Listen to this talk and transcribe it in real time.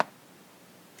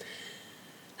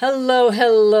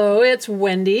Hello, it's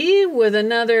Wendy with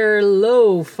another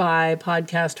lo-fi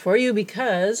podcast for you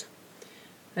because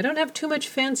I don't have too much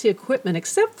fancy equipment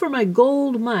except for my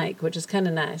gold mic, which is kind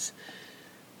of nice.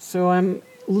 So I'm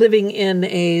living in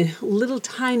a little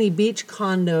tiny beach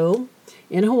condo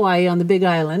in Hawaii on the Big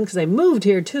Island because I moved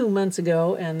here 2 months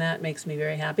ago and that makes me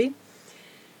very happy.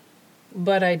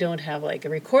 But I don't have like a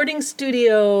recording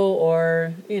studio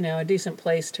or, a decent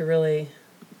place to really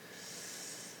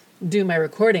do my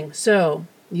recording. So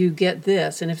you get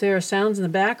this, and if there are sounds in the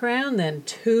background, then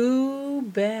too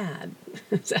bad.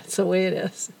 That's the way it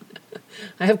is.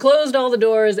 I have closed all the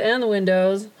doors and the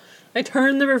windows. I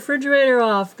turned the refrigerator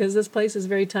off because this place is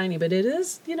very tiny, but it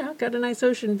is, got a nice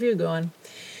ocean view going.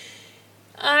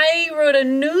 I wrote a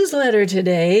newsletter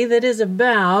today that is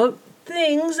about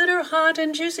things that are hot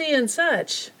and juicy and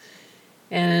such.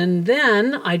 And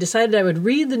then I decided I would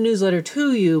read the newsletter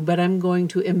to you, but I'm going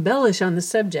to embellish on the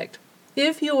subject.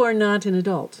 If you are not an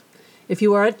adult, if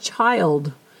you are a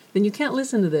child, then you can't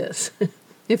listen to this.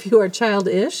 If you are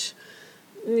childish,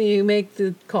 you make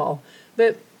the call.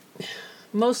 But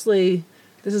mostly,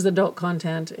 this is adult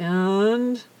content,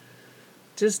 and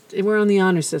we're on the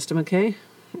honor system, okay?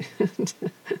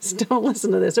 Just don't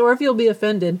listen to this, or if you'll be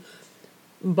offended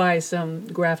by some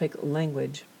graphic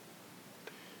language.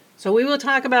 So we will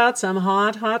talk about some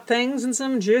hot things and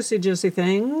some juicy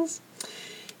things.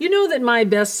 You know that my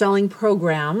best-selling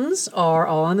programs are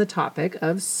all on the topic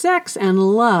of sex and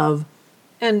love.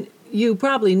 And you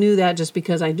probably knew that just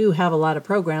because I do have a lot of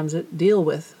programs that deal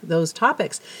with those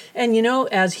topics. And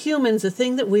as humans, the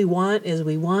thing that we want is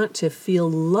we want to feel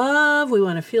love, we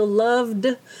want to feel loved,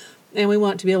 and we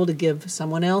want to be able to give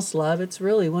someone else love. It's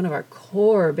really one of our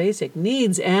core basic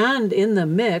needs. And in the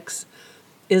mix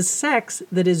is sex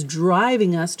that is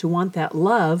driving us to want that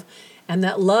love, and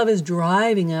that love is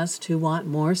driving us to want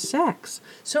more sex.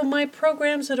 So my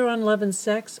programs that are on love and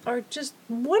sex are just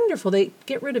wonderful. They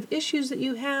get rid of issues that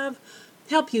you have,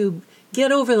 help you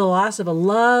get over the loss of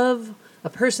a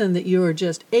person that you're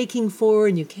just aching for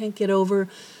and you can't get over,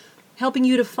 helping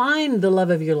you to find the love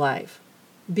of your life,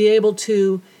 be able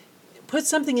to put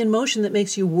something in motion that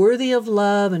makes you worthy of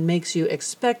love and makes you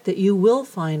expect that you will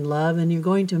find love and you're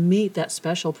going to meet that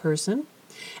special person.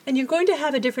 And you're going to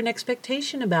have a different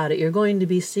expectation about it. You're going to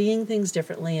be seeing things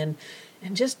differently and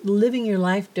just living your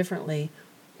life differently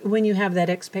when you have that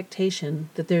expectation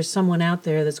that there's someone out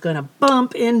there that's going to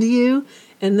bump into you.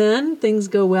 And then things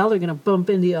go well, they're going to bump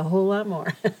into you a whole lot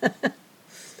more.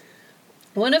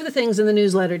 One of the things in the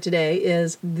newsletter today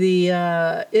is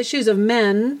the issues of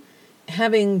men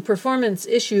having performance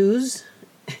issues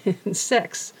in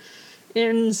sex. I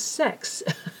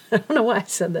don't know why I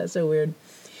said that so weird.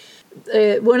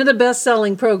 One of the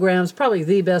best-selling programs, probably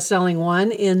the best-selling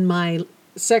one in my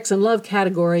sex and love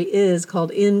category is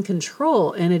called In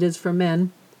Control, and it is for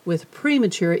men with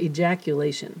premature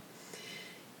ejaculation.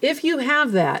 If you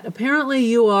have that, apparently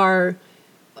you are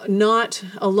not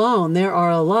alone. There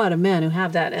are a lot of men who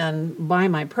have that and buy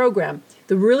my program.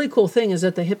 The really cool thing is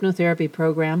that the hypnotherapy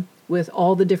program, with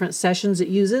all the different sessions it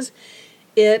uses,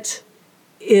 it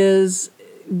is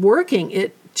working.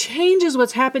 It changes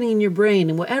what's happening in your brain,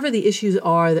 and whatever the issues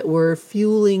are that were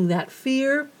fueling that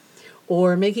fear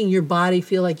or making your body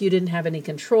feel like you didn't have any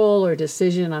control or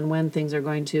decision on when things are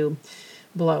going to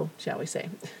blow, shall we say.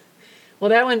 Well,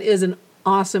 that one is an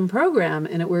awesome program,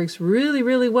 and it works really,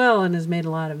 really well and has made a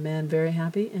lot of men very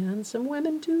happy and some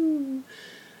women too.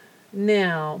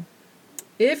 Now,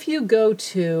 if you go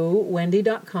to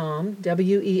wendy.com,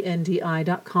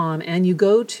 WENDI.com, and you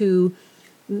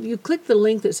click the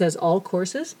link that says all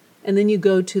courses, and then you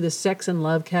go to the sex and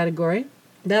love category,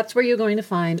 that's where you're going to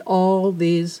find all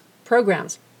these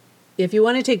programs. If you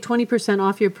want to take 20%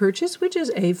 off your purchase, which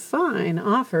is a fine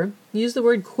offer, use the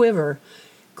word quiver.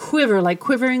 Quiver, like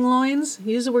quivering loins.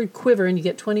 Use the word quiver and you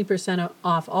get 20%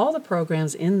 off all the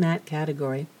programs in that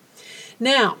category.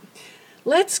 Now,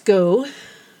 let's go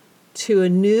to a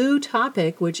new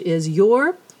topic, which is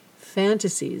your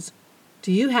fantasies.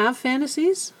 Do you have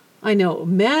fantasies? I know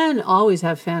men always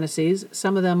have fantasies.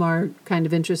 Some of them are kind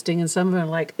of interesting and some of them are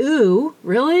like, ooh,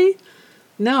 really?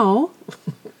 No.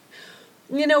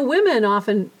 Women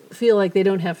often feel like they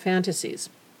don't have fantasies.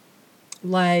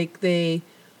 Like they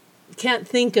can't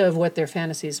think of what their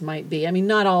fantasies might be. I mean,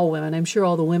 not all women. I'm sure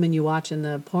all the women you watch in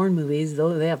the porn movies,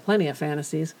 though, they have plenty of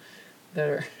fantasies that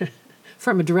are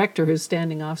from a director who's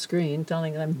standing off screen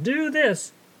telling them, do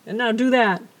this and now do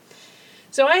that.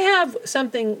 So I have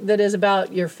something that is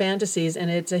about your fantasies, and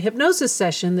it's a hypnosis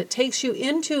session that takes you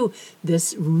into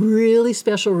this really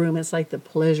special room. It's like the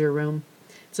pleasure room.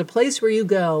 It's a place where you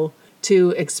go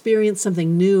to experience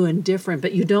something new and different,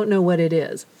 but you don't know what it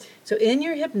is. So in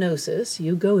your hypnosis,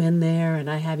 you go in there and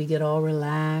I have you get all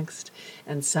relaxed,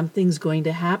 and something's going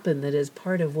to happen that is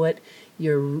part of what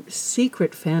your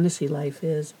secret fantasy life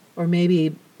is, or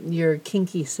maybe your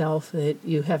kinky self that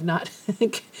you have not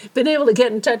been able to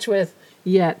get in touch with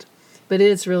yet. But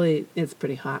it's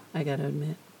pretty hot, I gotta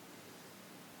admit.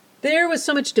 There was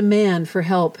so much demand for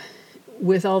help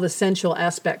with all the sensual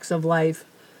aspects of life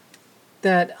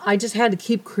that I just had to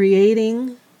keep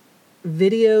creating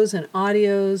videos and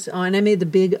audios. And I made the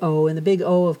Big O, and the Big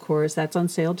O, of course, that's on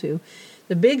sale too.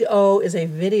 The Big O is a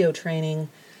video training,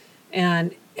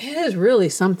 and it is really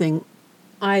something.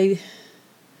 I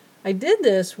did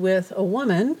this with a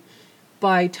woman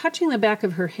by touching the back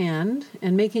of her hand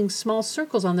and making small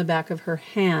circles on the back of her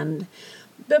hand.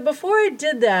 But before I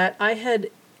did that, I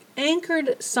had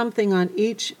anchored something on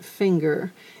each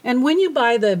finger. And when you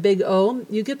buy the Big O,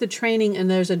 you get the training,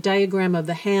 and there's a diagram of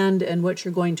the hand and what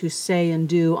you're going to say and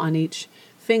do on each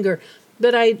finger.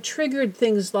 But I triggered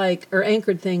things like, or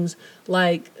anchored things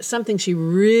like something she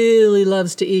really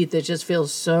loves to eat that just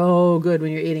feels so good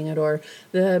when you're eating it, or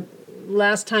the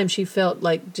last time she felt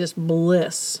like just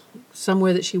bliss,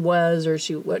 somewhere that she was, or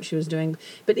what she was doing.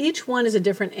 But each one is a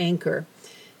different anchor.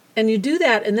 And you do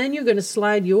that, and then you're going to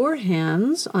slide your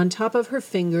hands on top of her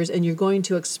fingers, and you're going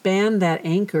to expand that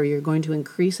anchor. You're going to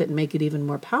increase it and make it even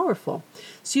more powerful.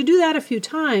 So you do that a few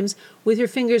times with your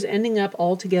fingers ending up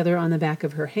all together on the back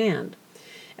of her hand.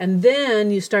 And then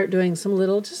you start doing some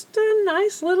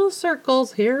nice little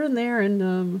circles here and there.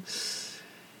 And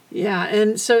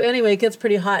and so anyway, it gets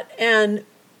pretty hot. And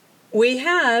we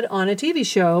had on a TV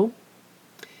show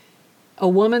a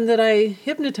woman that I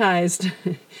hypnotized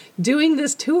doing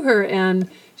this to her, and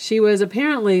she was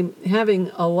apparently having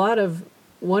a lot of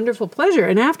wonderful pleasure.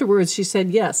 And afterwards she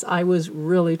said, yes, I was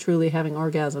really, truly having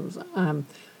orgasms.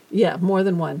 More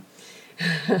than one.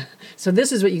 So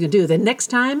this is what you can do. The next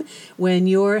time when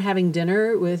you're having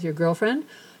dinner with your girlfriend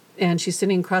and she's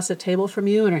sitting across the table from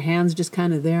you and her hand's just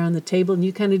kind of there on the table, and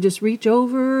you kind of just reach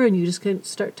over and you just kind of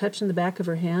start touching the back of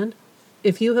her hand.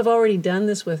 If you have already done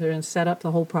this with her and set up the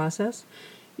whole process,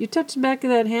 you touch the back of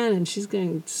that hand and she's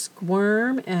going to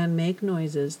squirm and make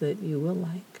noises that you will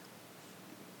like.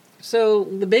 So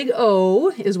the Big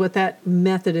O is what that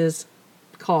method is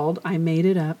called. I made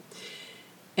it up,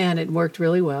 and it worked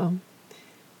really well.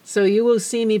 So you will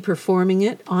see me performing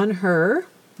it on her,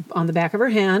 on the back of her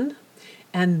hand,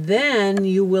 and then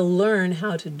you will learn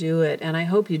how to do it. And I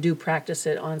hope you do practice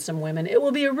it on some women. It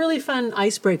will be a really fun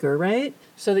icebreaker, right?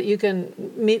 So that you can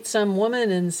meet some woman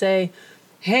and say,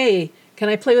 hey, can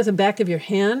I play with the back of your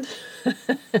hand?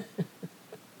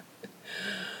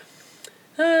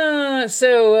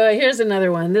 Here's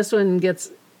another one. This one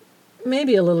gets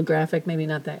maybe a little graphic, maybe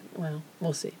not that. Well,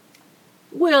 we'll see.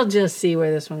 We'll just see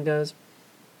where this one goes.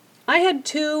 I had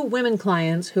 2 women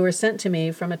clients who were sent to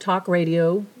me from a talk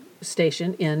radio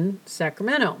station in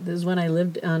Sacramento. This is when I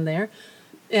lived on there.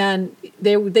 And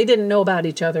they didn't know about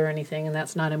each other or anything, and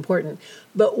that's not important.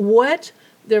 But what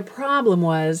their problem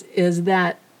is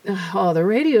that the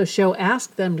radio show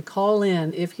asked them to call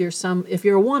in if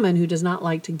you're a woman who does not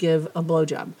like to give a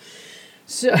blowjob.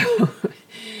 So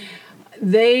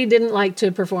they didn't like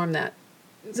to perform that.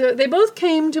 So they both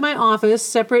came to my office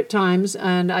separate times,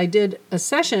 and I did a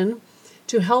session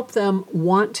to help them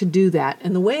want to do that.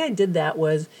 And the way I did that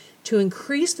was to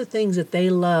increase the things that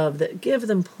they love, that give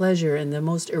them pleasure, and the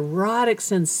most erotic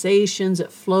sensations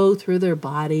that flow through their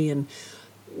body, and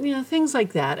things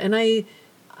like that. And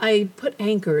I put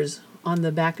anchors on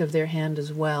the back of their hand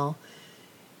as well.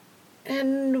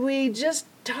 And we just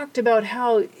talked about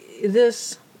how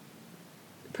this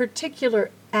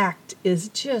particular act is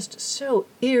just so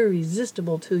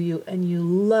irresistible to you, and you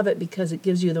love it because it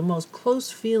gives you the most close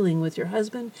feeling with your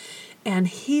husband, and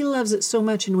he loves it so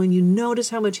much, and when you notice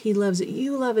how much he loves it,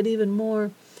 you love it even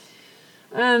more.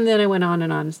 And then I went on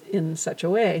and on in such a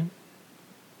way.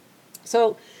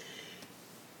 So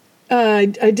I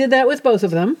did that with both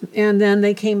of them, and then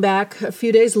they came back a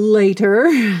few days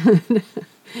later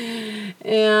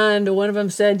and one of them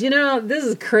said, this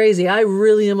is crazy. I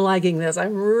really am liking this.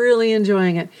 I'm really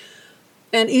enjoying it.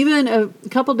 And even a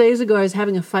couple days ago, I was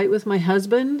having a fight with my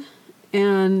husband,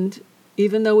 and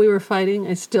even though we were fighting,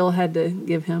 I still had to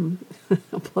give him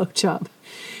a blowjob.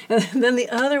 And then the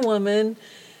other woman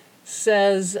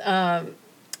says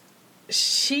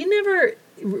she never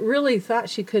really thought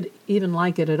she could even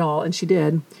like it at all, and she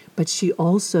did, but she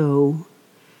also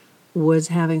was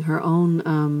having her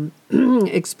own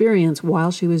experience while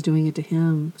she was doing it to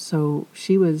him. So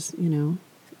she was,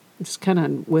 just kind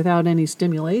of without any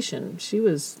stimulation. She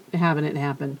was having it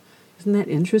happen. Isn't that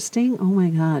interesting? Oh my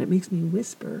God, it makes me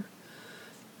whisper.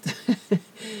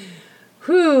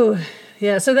 Whew.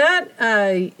 Yeah, so that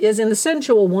is in the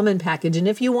Sensual Woman package. And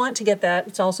if you want to get that,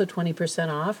 it's also 20%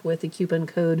 off with the coupon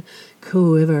code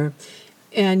COEVER.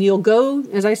 And you'll go,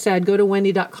 as I said, go to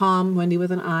wendy.com, Wendy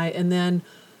with an I, and then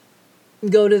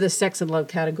go to the sex and love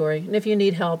category. And if you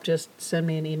need help, just send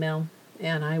me an email,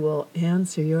 and I will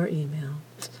answer your email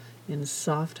in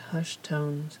soft, hushed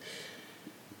tones.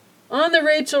 On the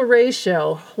Rachel Ray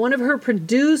Show, one of her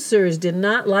producers did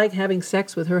not like having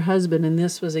sex with her husband, and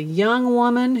this was a young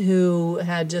woman who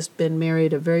had just been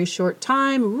married a very short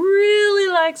time,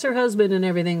 really likes her husband and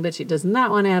everything, but she does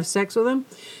not want to have sex with him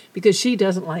because she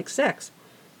doesn't like sex.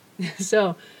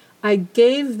 So I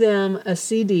gave them a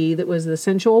CD that was the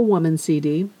Sensual Woman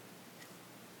CD.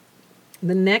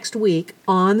 The next week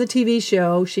on the TV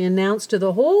show, she announced to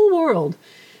the whole world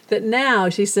that now,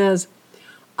 she says,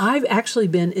 I've actually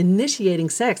been initiating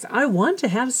sex. I want to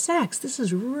have sex. This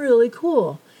is really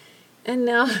cool. And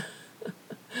now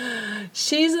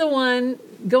she's the one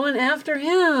going after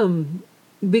him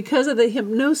because of the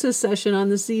hypnosis session on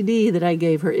the CD that I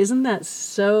gave her. Isn't that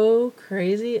so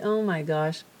crazy? Oh my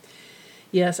gosh.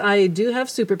 Yes, I do have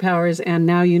superpowers, and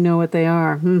now you know what they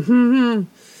are.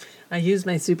 I use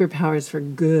my superpowers for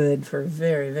good, for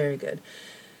very, very good.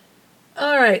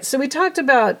 All right, so we talked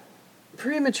about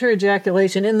premature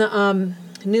ejaculation. In the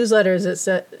newsletters,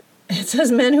 it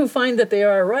says men who find that they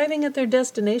are arriving at their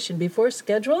destination before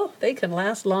schedule, they can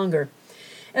last longer.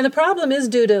 And the problem is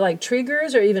due to like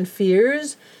triggers or even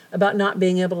fears about not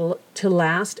being able to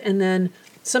last. And then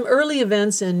some early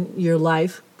events in your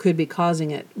life could be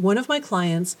causing it. One of my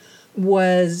clients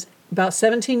was about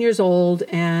 17 years old,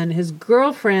 and his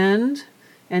girlfriend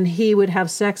and he would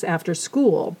have sex after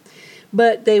school.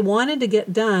 But they wanted to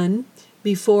get done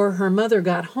before her mother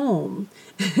got home.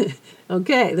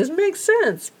 Okay, this makes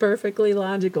sense. Perfectly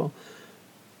logical.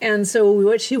 And so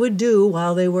what she would do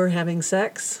while they were having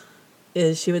sex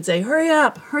is she would say, hurry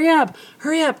up, hurry up,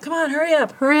 hurry up, come on, hurry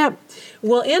up, hurry up.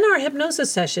 Well, in our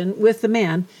hypnosis session with the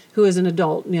man, who is an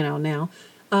adult, now,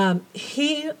 I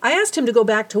asked him to go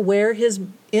back to where his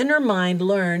inner mind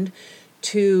learned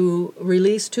to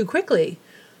release too quickly.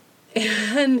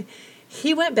 And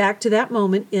he went back to that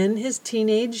moment in his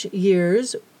teenage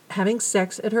years, having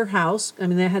sex at her house. I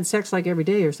mean, they had sex like every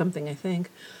day or something, I think.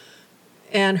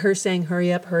 And her saying,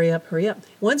 hurry up, hurry up, hurry up.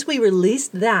 Once we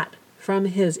released that from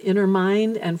his inner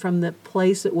mind and from the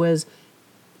place that was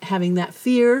having that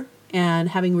fear and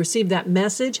having received that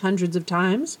message hundreds of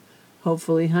times,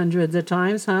 hopefully hundreds of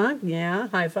times, huh? Yeah,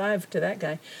 high five to that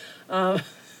guy.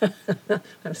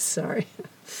 I'm sorry.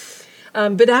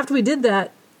 But after we did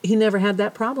that, he never had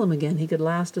that problem again. He could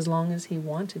last as long as he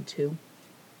wanted to.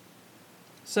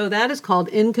 So that is called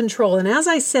In Control. And as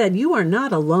I said, you are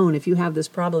not alone if you have this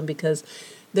problem, because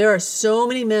there are so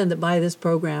many men that buy this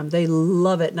program. They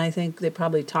love it. And I think they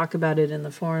probably talk about it in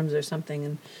the forums or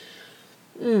something.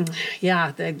 And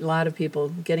yeah, a lot of people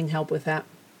getting help with that.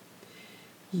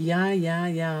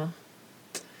 Yeah.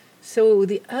 So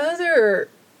the other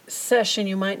session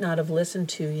you might not have listened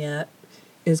to yet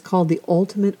is called The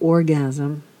Ultimate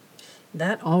Orgasm.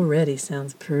 That already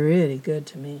sounds pretty good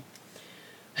to me.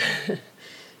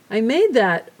 I made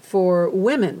that for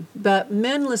women, but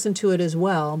men listen to it as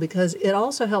well because it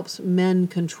also helps men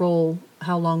control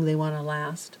how long they want to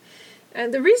last.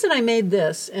 And the reason I made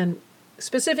this, and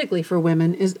specifically for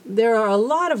women, is there are a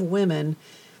lot of women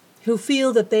who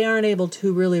feel that they aren't able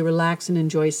to really relax and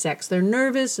enjoy sex. They're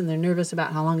nervous, and they're nervous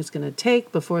about how long it's going to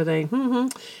take before they,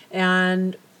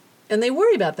 and they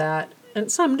worry about that, and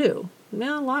some do.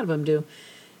 Well, a lot of them do.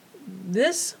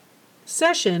 This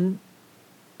session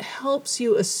helps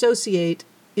you associate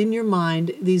in your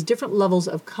mind these different levels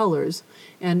of colors.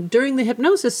 And during the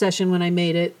hypnosis session, when I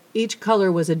made it, each color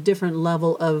was a different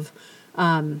level of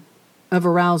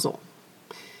arousal.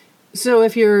 So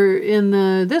if you're in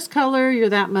this color, you're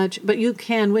that much, but you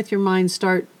can, with your mind,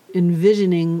 start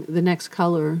envisioning the next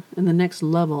color and the next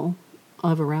level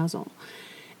of arousal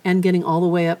and getting all the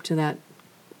way up to that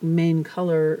main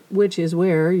color, which is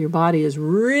where your body is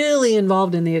really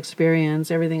involved in the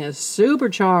experience. Everything is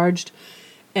supercharged,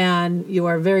 and you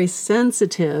are very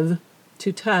sensitive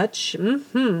to touch.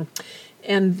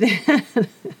 And then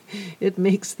it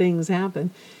makes things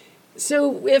happen.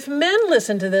 So if men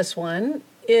listen to this one,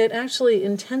 it actually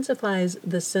intensifies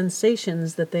the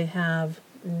sensations that they have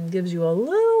and gives you a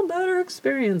little better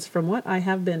experience from what I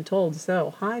have been told.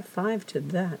 So high five to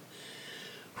that.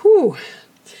 Whew.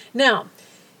 Now,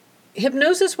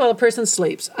 hypnosis while a person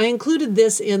sleeps. I included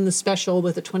this in the special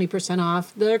with a 20%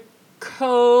 off. The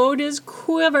code is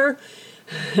QUIVER.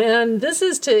 And this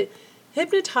is to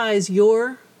hypnotize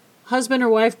your husband or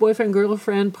wife, boyfriend,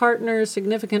 girlfriend, partner,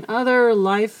 significant other,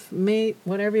 life mate,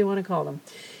 whatever you want to call them.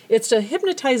 It's to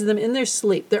hypnotize them in their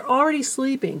sleep. They're already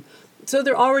sleeping. So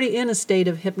they're already in a state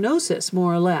of hypnosis,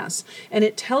 more or less. And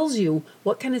it tells you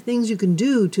what kind of things you can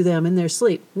do to them in their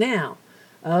sleep. Now,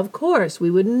 of course, we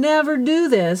would never do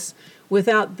this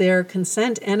without their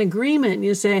consent and agreement.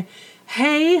 You say,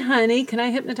 hey, honey, can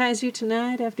I hypnotize you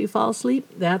tonight after you fall asleep?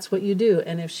 That's what you do.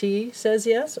 And if she says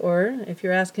yes, or if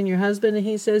you're asking your husband and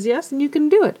he says yes, then you can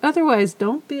do it. Otherwise,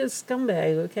 don't be a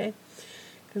scumbag, okay?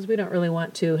 Because we don't really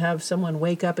want to have someone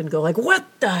wake up and go like, what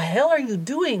the hell are you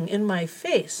doing in my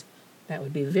face? That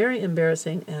would be very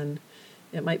embarrassing, and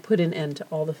it might put an end to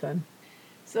all the fun.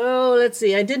 So let's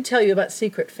see. I did tell you about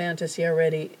secret fantasy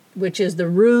already, which is the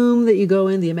room that you go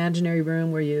in, the imaginary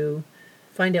room where you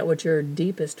find out what your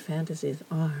deepest fantasies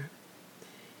are.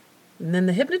 And then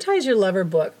the Hypnotize Your Lover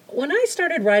book. When I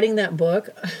started writing that book,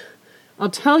 I'll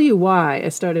tell you why I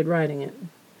started writing it.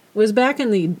 It was back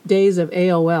in the days of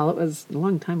AOL. It was a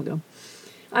long time ago.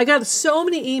 I got so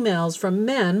many emails from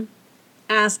men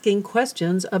asking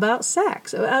questions about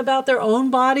sex, about their own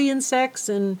body and sex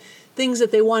and things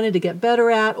that they wanted to get better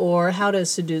at, or how to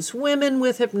seduce women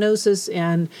with hypnosis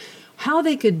and how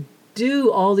they could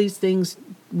do all these things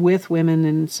with women.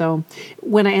 And so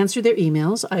when I answered their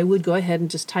emails, I would go ahead and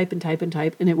just type and type and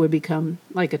type, and it would become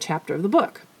like a chapter of the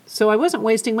book. So I wasn't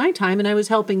wasting my time, and I was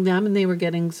helping them, and they were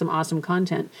getting some awesome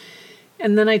content.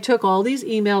 And then I took all these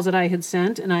emails that I had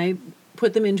sent, and I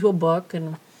put them into a book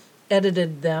and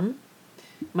edited them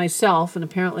myself, and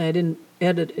apparently I didn't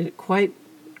edit it quite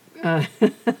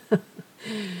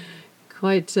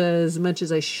as much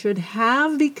as I should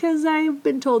have, because I've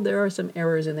been told there are some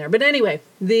errors in there. But anyway,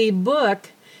 the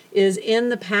book is in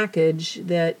the package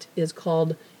that is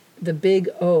called the Big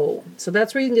O. So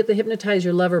that's where you can get the Hypnotize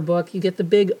Your Lover book. You get the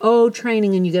Big O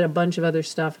training, and you get a bunch of other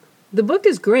stuff. The book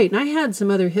is great, and I had some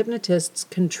other hypnotists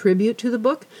contribute to the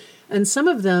book, and some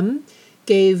of them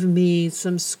gave me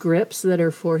some scripts that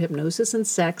are for hypnosis and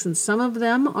sex, and some of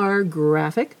them are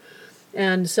graphic,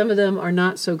 and some of them are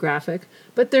not so graphic.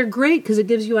 But they're great because it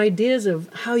gives you ideas of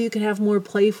how you can have more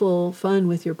playful fun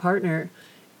with your partner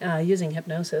using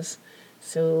hypnosis.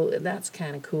 So that's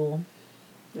kind of cool.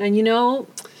 And you know,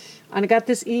 I got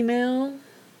this email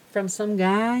from some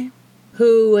guy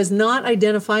who was not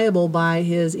identifiable by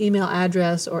his email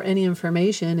address or any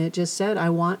information. It just said, I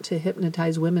want to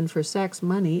hypnotize women for sex.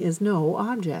 Money is no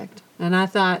object. And I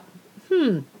thought,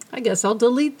 I guess I'll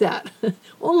delete that.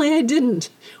 Only I didn't.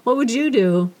 What would you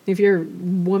do if you're a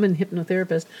woman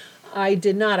hypnotherapist? I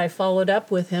did not. I followed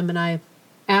up with him, and I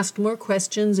asked more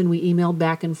questions, and we emailed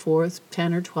back and forth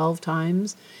 10 or 12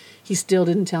 times. He still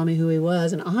didn't tell me who he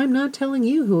was, and I'm not telling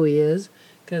you who he is,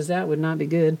 because that would not be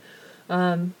good.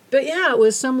 But yeah, it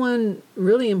was someone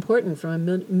really important from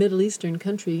a Middle Eastern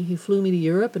country. He flew me to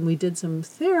Europe, and we did some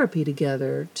therapy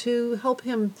together to help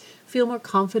him feel more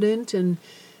confident and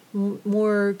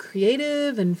more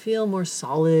creative and feel more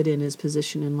solid in his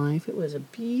position in life. It was a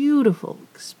beautiful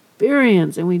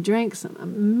experience, and we drank some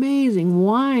amazing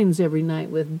wines every night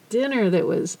with dinner that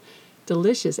was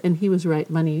delicious. And he was right,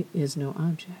 money is no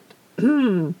object.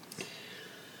 All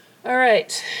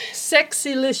right,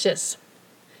 Sexylicious.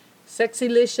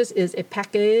 Sexylicious is a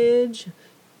package.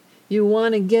 You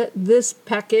want to get this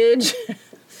package.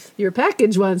 Your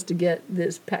package wants to get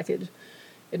this package.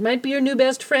 It might be your new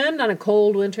best friend on a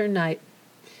cold winter night.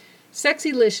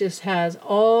 Sexylicious has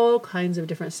all kinds of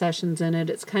different sessions in it.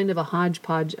 It's kind of a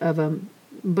hodgepodge of a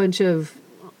bunch of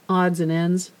odds and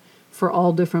ends for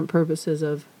all different purposes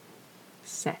of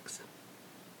sex.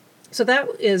 So that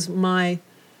is my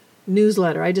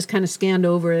newsletter. I just kind of scanned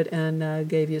over it and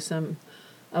gave you some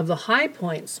of the high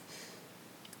points.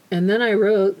 And then I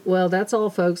wrote, well, that's all,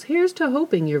 folks. Here's to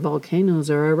hoping your volcanoes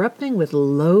are erupting with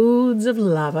loads of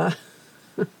lava.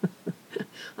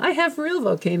 I have real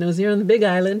volcanoes here on the Big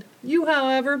Island. You,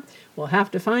 however, will have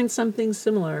to find something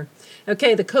similar.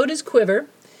 Okay, the code is Quiver,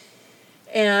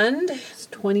 and it's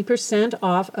 20%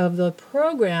 off of the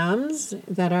programs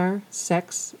that are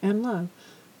sex and love.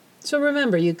 So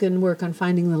remember, you can work on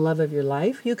finding the love of your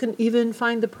life. You can even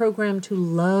find the program to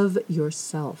love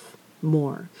yourself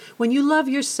more. When you love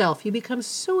yourself, you become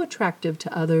so attractive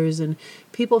to others, and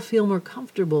people feel more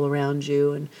comfortable around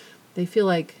you, and they feel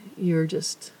like you're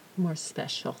just more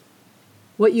special.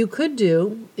 What you could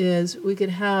do is we could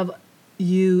have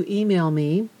you email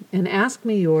me and ask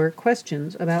me your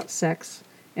questions about sex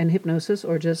and hypnosis,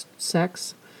 or just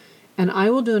sex, and I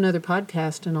will do another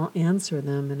podcast and I'll answer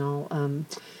them, and I'll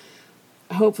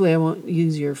hopefully I won't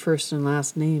use your first and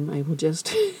last name. I will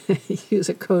just use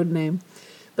a code name.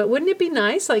 But wouldn't it be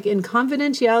nice, like in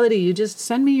confidentiality, you just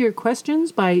send me your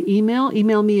questions by email.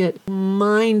 Email me at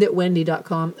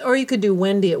mind@wendy.com. Or you could do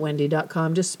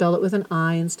wendy@wendy.com. Just spell it with an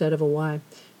I instead of a Y.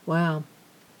 Wow.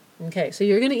 Okay, so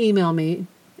you're going to email me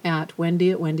at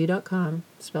wendy@wendy.com,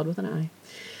 spelled with an I.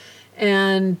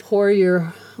 And pour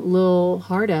your little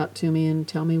heart out to me and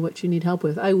tell me what you need help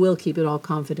with. I will keep it all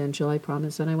confidential, I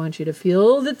promise. And I want you to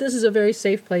feel that this is a very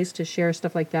safe place to share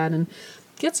stuff like that and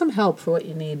get some help for what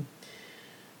you need.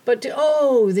 But,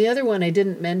 the other one I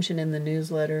didn't mention in the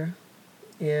newsletter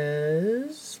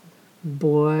is,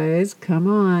 boys, come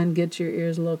on, get your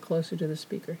ears a little closer to the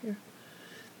speaker here,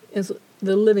 is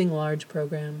the Living Large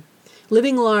program.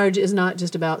 Living large is not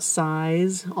just about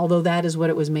size, although that is what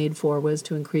it was made for, was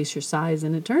to increase your size.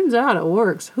 And it turns out it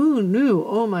works. Who knew?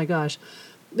 Oh my gosh.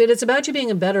 But it's about you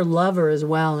being a better lover as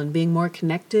well and being more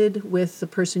connected with the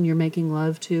person you're making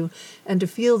love to, and to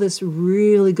feel this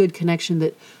really good connection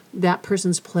that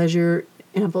person's pleasure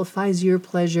amplifies your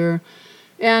pleasure.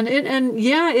 And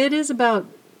it is about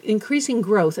increasing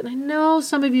growth. And I know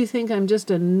some of you think I'm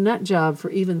just a nut job for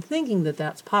even thinking that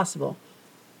that's possible.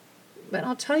 But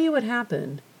I'll tell you what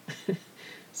happened.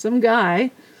 Some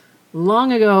guy,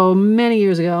 long ago, many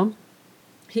years ago,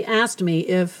 he asked me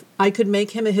if I could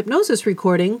make him a hypnosis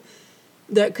recording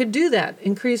that could do that,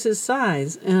 increase his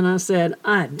size. And I said,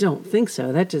 I don't think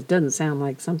so. That just doesn't sound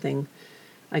like something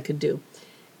I could do.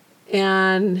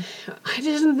 And I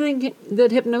didn't think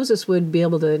that hypnosis would be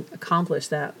able to accomplish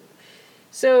that.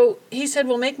 So he said,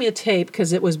 well, make me a tape,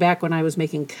 because it was back when I was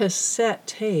making cassette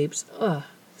tapes. Ugh.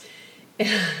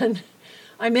 And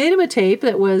I made him a tape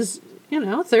that was,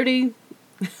 30,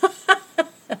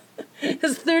 it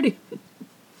was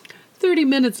 30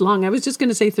 minutes long. I was just going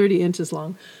to say 30 inches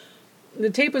long. The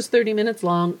tape was 30 minutes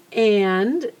long,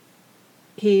 and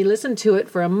he listened to it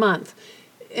for a month.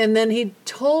 And then he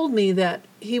told me that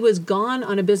he was gone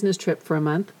on a business trip for a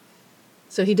month,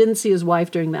 so he didn't see his wife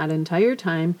during that entire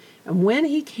time. And when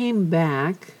he came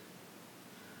back,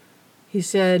 he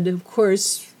said, of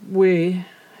course, we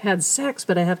had sex,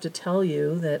 but I have to tell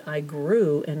you that I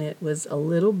grew, and it was a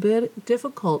little bit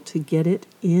difficult to get it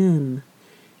in.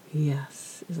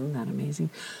 Yes, isn't that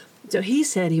amazing? So he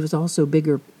said he was also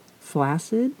bigger,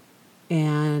 flaccid,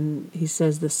 and he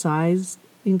says the size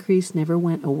increase never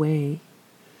went away.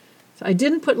 So I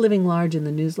didn't put Living Large in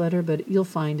the newsletter, but you'll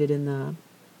find it in the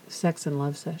Sex and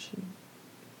Love session.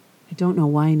 I don't know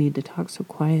why I need to talk so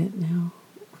quiet now.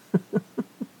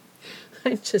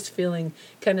 I'm just feeling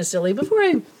kind of silly. Before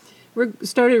I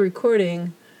started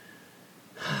recording,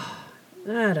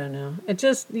 I don't know. I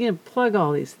just, plug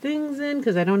all these things in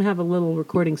because I don't have a little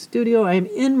recording studio. I'm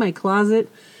in my closet,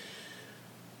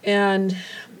 and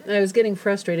I was getting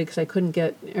frustrated because I couldn't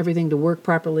get everything to work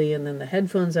properly, and then the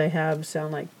headphones I have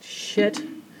sound like shit.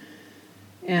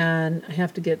 And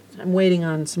I'm waiting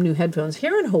on some new headphones.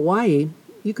 Here in Hawaii,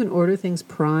 you can order things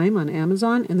Prime on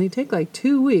Amazon, and they take like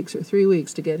 2 weeks or 3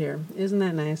 weeks to get here. Isn't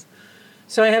that nice?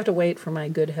 So I have to wait for my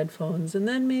good headphones, and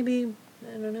then maybe,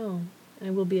 I don't know,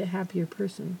 I will be a happier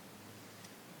person.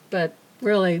 But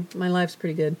really, my life's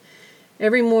pretty good.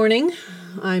 Every morning,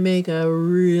 I make a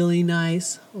really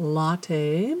nice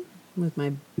latte with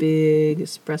my big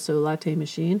espresso latte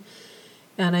machine,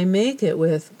 and I make it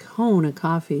with Kona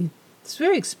coffee. It's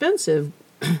very expensive.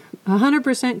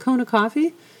 100% Kona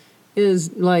coffee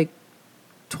is like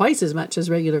twice as much as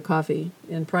regular coffee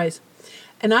in price.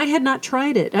 And I had not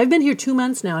tried it. I've been here 2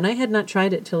 months now, and I had not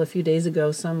tried it till a few days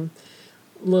ago. Some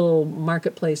little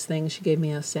marketplace thing, she gave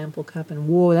me a sample cup, and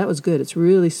whoa, that was good. It's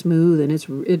really smooth, and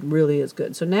it really is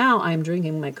good. So now I'm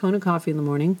drinking my Kona coffee in the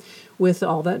morning with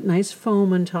all that nice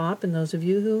foam on top. And those of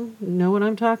you who know what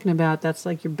I'm talking about, that's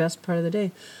like your best part of the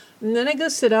day. And then I go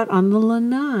sit out on the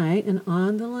lanai, and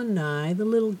on the lanai, the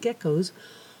little geckos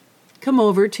come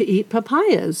over to eat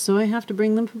papayas. So I have to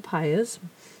bring them papayas,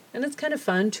 and it's kind of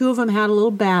fun. 2 of them had a little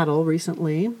battle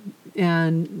recently,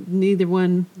 and neither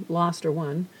one lost or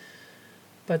won.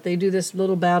 But they do this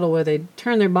little battle where they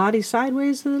turn their body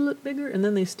sideways so they look bigger, and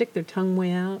then they stick their tongue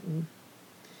way out. And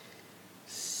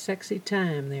sexy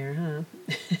time there,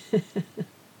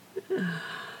 huh?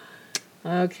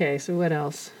 Okay, so what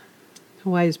else?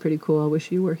 Hawaii's pretty cool. I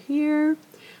wish you were here.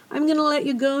 I'm going to let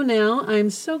you go now. I'm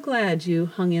so glad you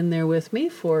hung in there with me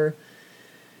for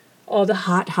all the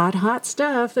hot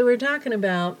stuff that we're talking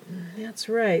about. That's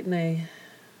right. And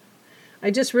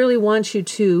I just really want you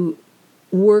to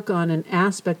work on an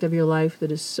aspect of your life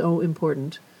that is so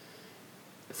important.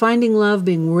 Finding love,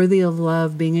 being worthy of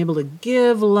love, being able to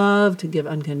give love, to give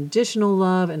unconditional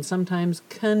love, and sometimes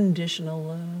conditional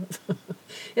love.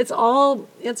 It's all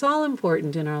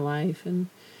important in our life, and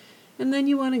then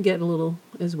you want to get a little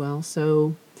as well.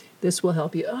 So This will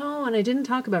help you. Oh, and I didn't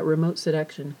talk about remote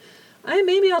seduction.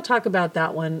 Maybe I'll talk about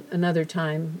that one another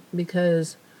time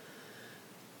because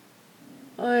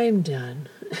I'm done.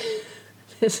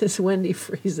 This is Wendy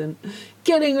Friesen,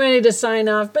 getting ready to sign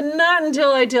off, but not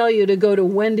until I tell you to go to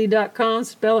wendy.com,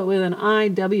 spell it with an I,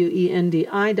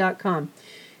 WENDI.com.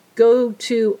 Go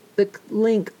to the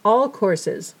link, all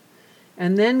courses,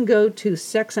 and then go to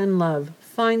Sex and Love.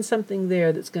 Find something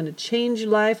there that's going to change your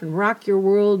life and rock your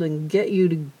world and get you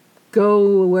to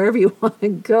go wherever you want to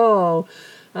go.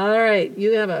 All right,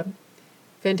 you have a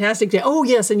fantastic day. Oh,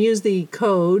 yes, and use the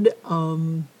code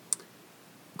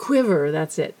Quiver,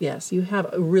 that's it. Yes, you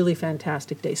have a really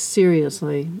fantastic day.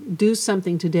 Seriously, do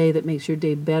something today that makes your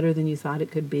day better than you thought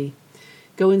it could be.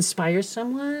 Go inspire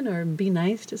someone or be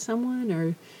nice to someone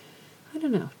or, I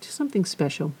don't know, do something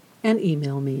special. And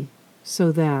email me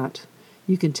so that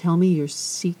you can tell me your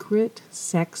secret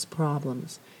sex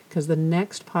problems. Because the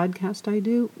next podcast I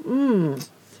do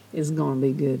is going to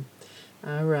be good.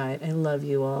 All right, I love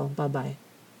you all. Bye-bye.